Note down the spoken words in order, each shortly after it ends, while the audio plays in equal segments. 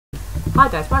Hi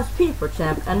guys, my name's Peter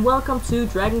Champ, and welcome to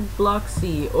DragonBlock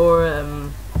C, or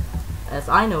as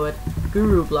I know it,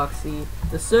 GuruBlock C,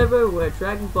 the server where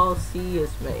Dragon Ball C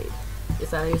is made. Is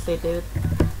that how you say it, David?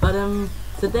 But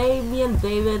today me and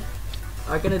David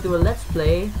are gonna do a let's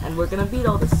play, and we're gonna beat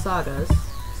all the sagas,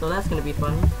 so that's gonna be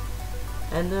fun.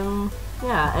 And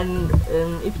yeah, and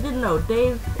if you didn't know,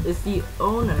 Dave is the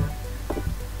owner.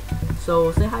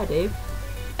 So say hi, Dave.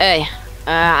 Hey,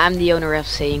 I'm the owner of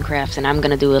Sayingcraft, and I'm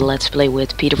gonna do a let's play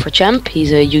with Peter Champ.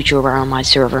 He's a YouTuber on my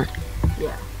server.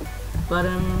 Yeah, but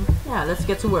yeah, let's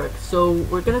get to work. So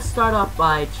we're gonna start off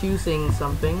by choosing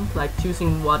something, like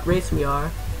choosing what race we are.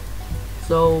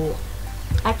 So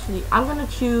actually, I'm gonna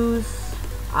choose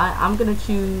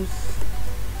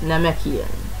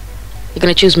Namekian. You're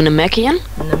gonna choose Namekian?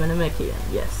 Namekian,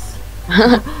 yes.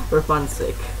 For fun's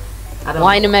sake.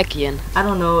 Why Namekian? I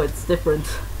don't know. It's different.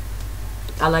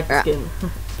 I like the skin.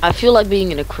 I feel like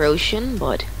being an Acrosian,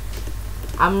 but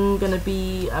I'm gonna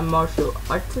be a martial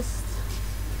artist,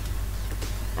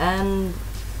 and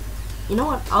you know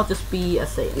what? I'll just be a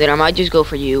Saiyan. then I might just go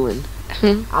for you and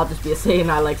I'll just be a Saiyan.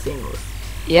 I like Saiyan moves.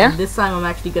 yeah. And this time I'm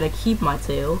actually gonna keep my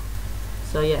tail.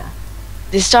 So yeah.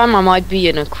 This time I might be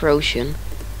an Acrosian.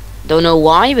 Don't know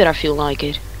why, but I feel like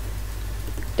it.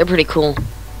 They're pretty cool.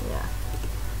 Yeah.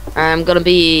 I'm gonna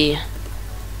be.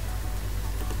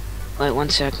 Wait one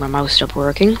sec, my mouse stopped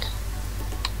working.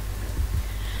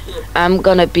 I'm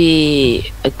gonna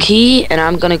be a Ki, and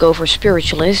I'm gonna go for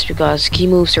Spiritualist because Ki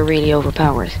moves are really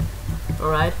overpowered.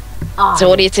 Alright. So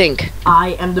what do you think?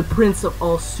 I am the prince of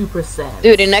all Super Saiyans.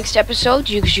 Dude, in next episode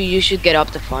you should get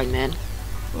Optifine, man.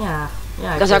 Yeah.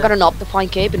 Yeah. Because I got an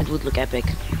Optifine cape and it would look epic.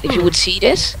 If you would see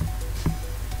this,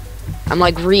 I'm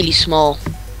like really small.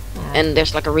 Yeah. And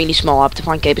there's like a really small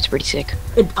Optifine cape, it's pretty sick.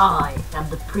 And I am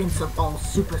the prince of all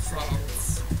Super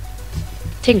Saiyans.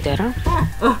 Think that,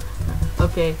 huh?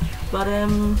 Okay, but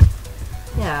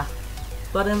yeah,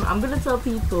 but I'm gonna tell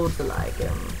people to like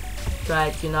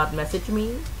try to not message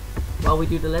me while we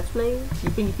do the let's play. You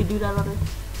think you could do that, Udder?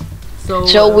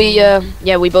 So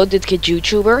we both did Kid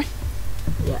YouTuber.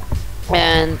 Yeah.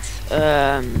 And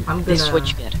this is what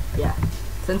you get. Yeah,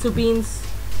 sensu beans,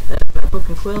 a book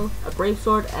and quill, a brave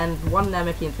sword, and one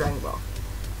Namekian Dragon Ball.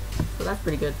 So that's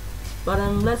pretty good. But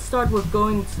let's start with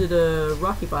going to the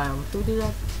rocky biome. Should we do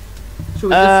that? Should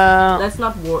we let's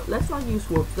not use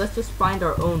warps. Let's just find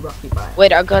our own rocky biome.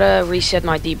 Wait, I gotta reset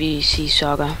my DBC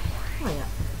saga. Oh yeah.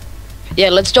 Yeah,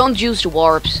 let's don't use the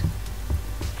warps.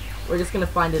 We're just gonna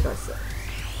find it ourselves.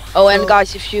 Oh, and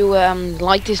guys, if you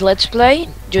like this let's play,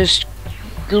 just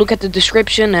look at the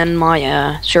description and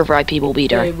my server IP will be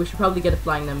there. Okay, we should probably get a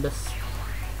flying nimbus.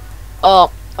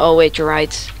 Oh wait, you're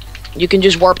right. You can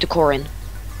just warp the core in.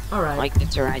 Alright. Like,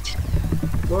 that's alright.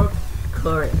 Warp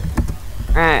current.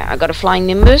 Alright, I got a flying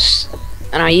nimbus,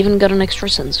 and I even got an extra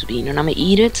sense bean, and I'm gonna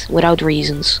eat it without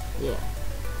reasons. Yeah.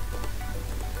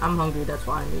 I'm hungry, that's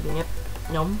why I'm eating it.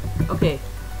 Yum. Okay,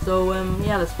 so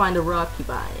yeah, let's find a rocky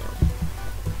biome.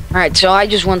 Alright, so I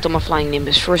just went on my flying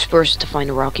nimbus, first person to find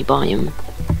a rocky biome.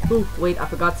 Ooh, wait, I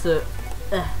forgot to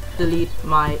delete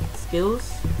my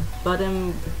skills. But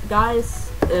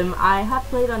guys, I have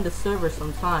played on the server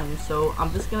sometime, so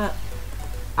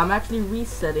I'm actually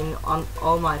resetting on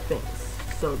all my things.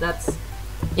 So that's...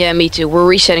 Yeah, me too. We're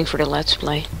resetting for the let's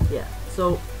play. Yeah,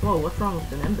 so... Whoa, what's wrong with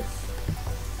the Nimbus?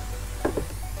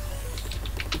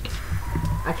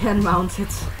 I can't mount it.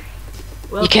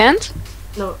 Well, You can't?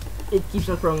 No, it keeps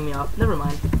on throwing me off. Never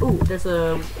mind. Ooh, there's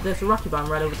a rocky biome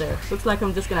right over there. Looks like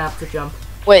I'm just gonna have to jump.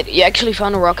 Wait, you actually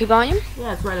found a rocky biome?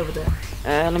 Yeah, it's right over there.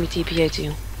 Let me TPA to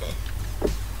you.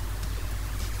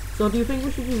 So do you think we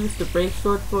should use the brave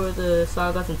sword for the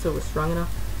sagas until we're strong enough?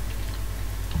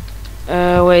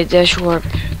 Wait, dash warp.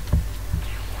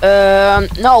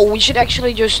 No, we should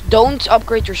actually just don't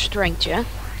upgrade your strength, yeah?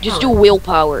 Just do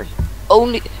willpower.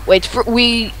 Only, wait,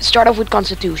 we start off with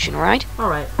constitution, right?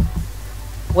 Alright.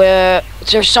 Where,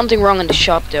 there's something wrong in the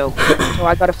shop though, so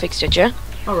I gotta fix it, yeah?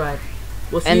 Alright.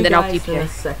 We'll see you guys in a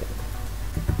second.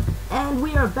 And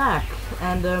we are back,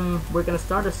 and we're gonna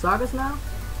start the sagas now.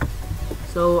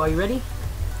 So, are you ready?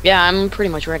 Yeah, I'm pretty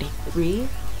much ready. 3,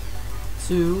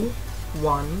 2,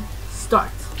 1,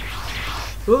 start.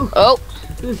 Ooh. Oh!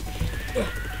 Ooh. Yeah.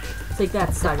 Take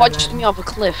that, saga. Punched me off a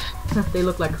cliff. They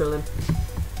look like Krillin.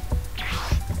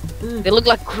 They look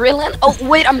like Krillin? Oh,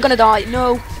 wait, I'm gonna die.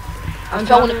 No. I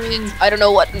fell in a pit. I don't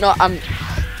know what. No,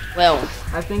 well.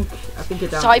 I think you're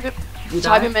down.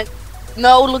 Cyberman.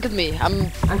 No, look at me. I'm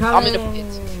in a pit.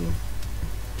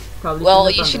 Probably well,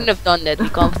 you shouldn't have done that. You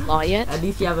can't fly yet. At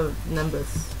least you have a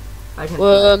Nimbus. I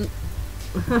can.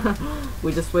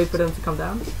 We just wait for them to come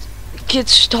down. Kid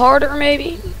starter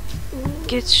maybe.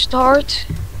 get start.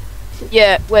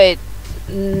 Yeah, wait.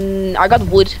 I got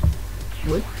wood.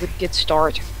 Wood? Wood get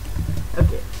start.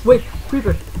 Okay. Wait,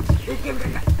 creeper.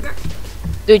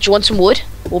 Dude, you want some wood?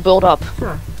 We'll build up.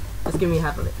 Sure. Just give me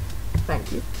half of it.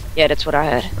 Thank you. Yeah, that's what I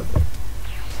had. Okay.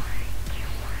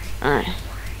 Alright.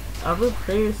 Other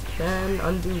players can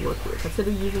undo work here. Consider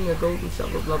using a golden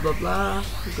shovel, blah blah blah.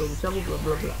 Golden shovel, blah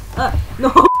blah blah. Ah!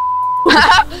 No!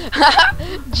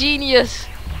 Genius!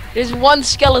 There's one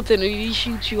skeleton and he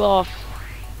shoots you off.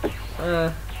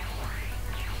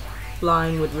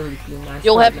 Flying would really be nice.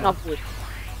 You'll right have now. enough wood.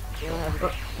 You'll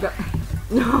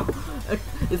have No!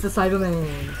 It's a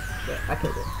Cyberman. I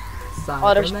killed it. Cyberman.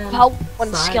 Oh, there's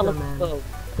one skeleton. Cyberman. Oh,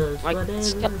 Does like whatever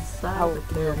skeleton.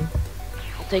 Cyberman.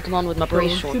 I'll take him on with my Don't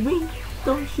brace sword. shoot me.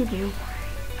 Don't shoot me.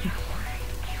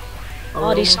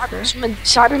 Oh, these almost there?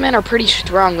 Cybermen are pretty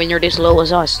strong when you're this low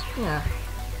as us. Yeah.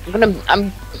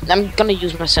 I'm gonna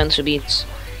use my sensor beams.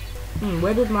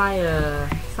 Where did my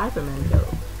Cyberman go?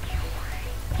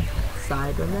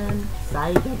 Cyberman.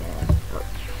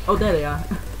 Oh, there they are.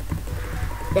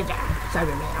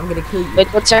 Cyberman, I'm gonna kill you. Wait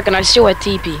 1 second, I still had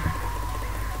TP.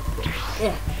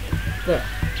 Yeah. There.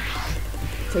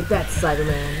 Take that,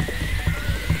 Cyberman.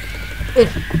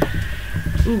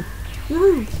 Ooh.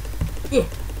 Woohoo. Yeah.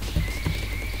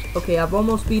 Okay, I've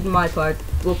almost beaten my part.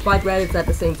 We'll fight rabbits at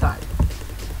the same time.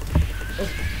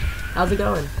 How's it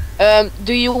going?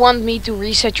 Do you want me to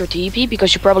reset your TP?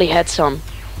 Because you probably had some.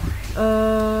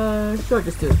 Sure,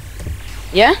 just do it.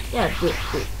 Yeah? Yeah, do it.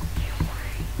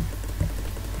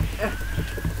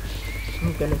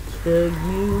 I'm gonna kill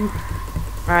you.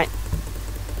 Alright.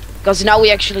 Because now we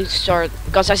actually start.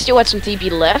 Because I still had some TP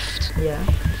left. Yeah.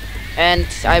 And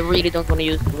I really don't want to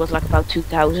use it. It was like about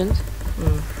 2,000.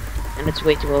 And it's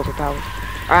way too overpowered.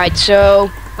 Alright, so.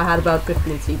 I had about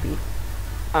 15 CP.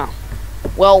 Oh.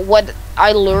 Well, what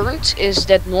I learned is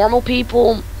that normal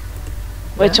people.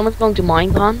 Wait, Yeah. someone's going to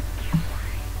Minecon?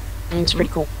 It's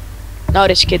pretty cool. No,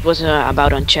 this kid was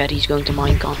about on chat. He's going to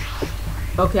Minecon.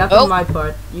 Okay, I've done my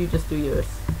part. You just do yours.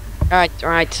 Alright.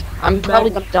 I'll I'm be probably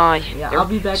back- gonna die. Yeah, I'll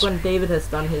be back when David has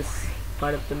done his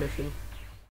part of the mission.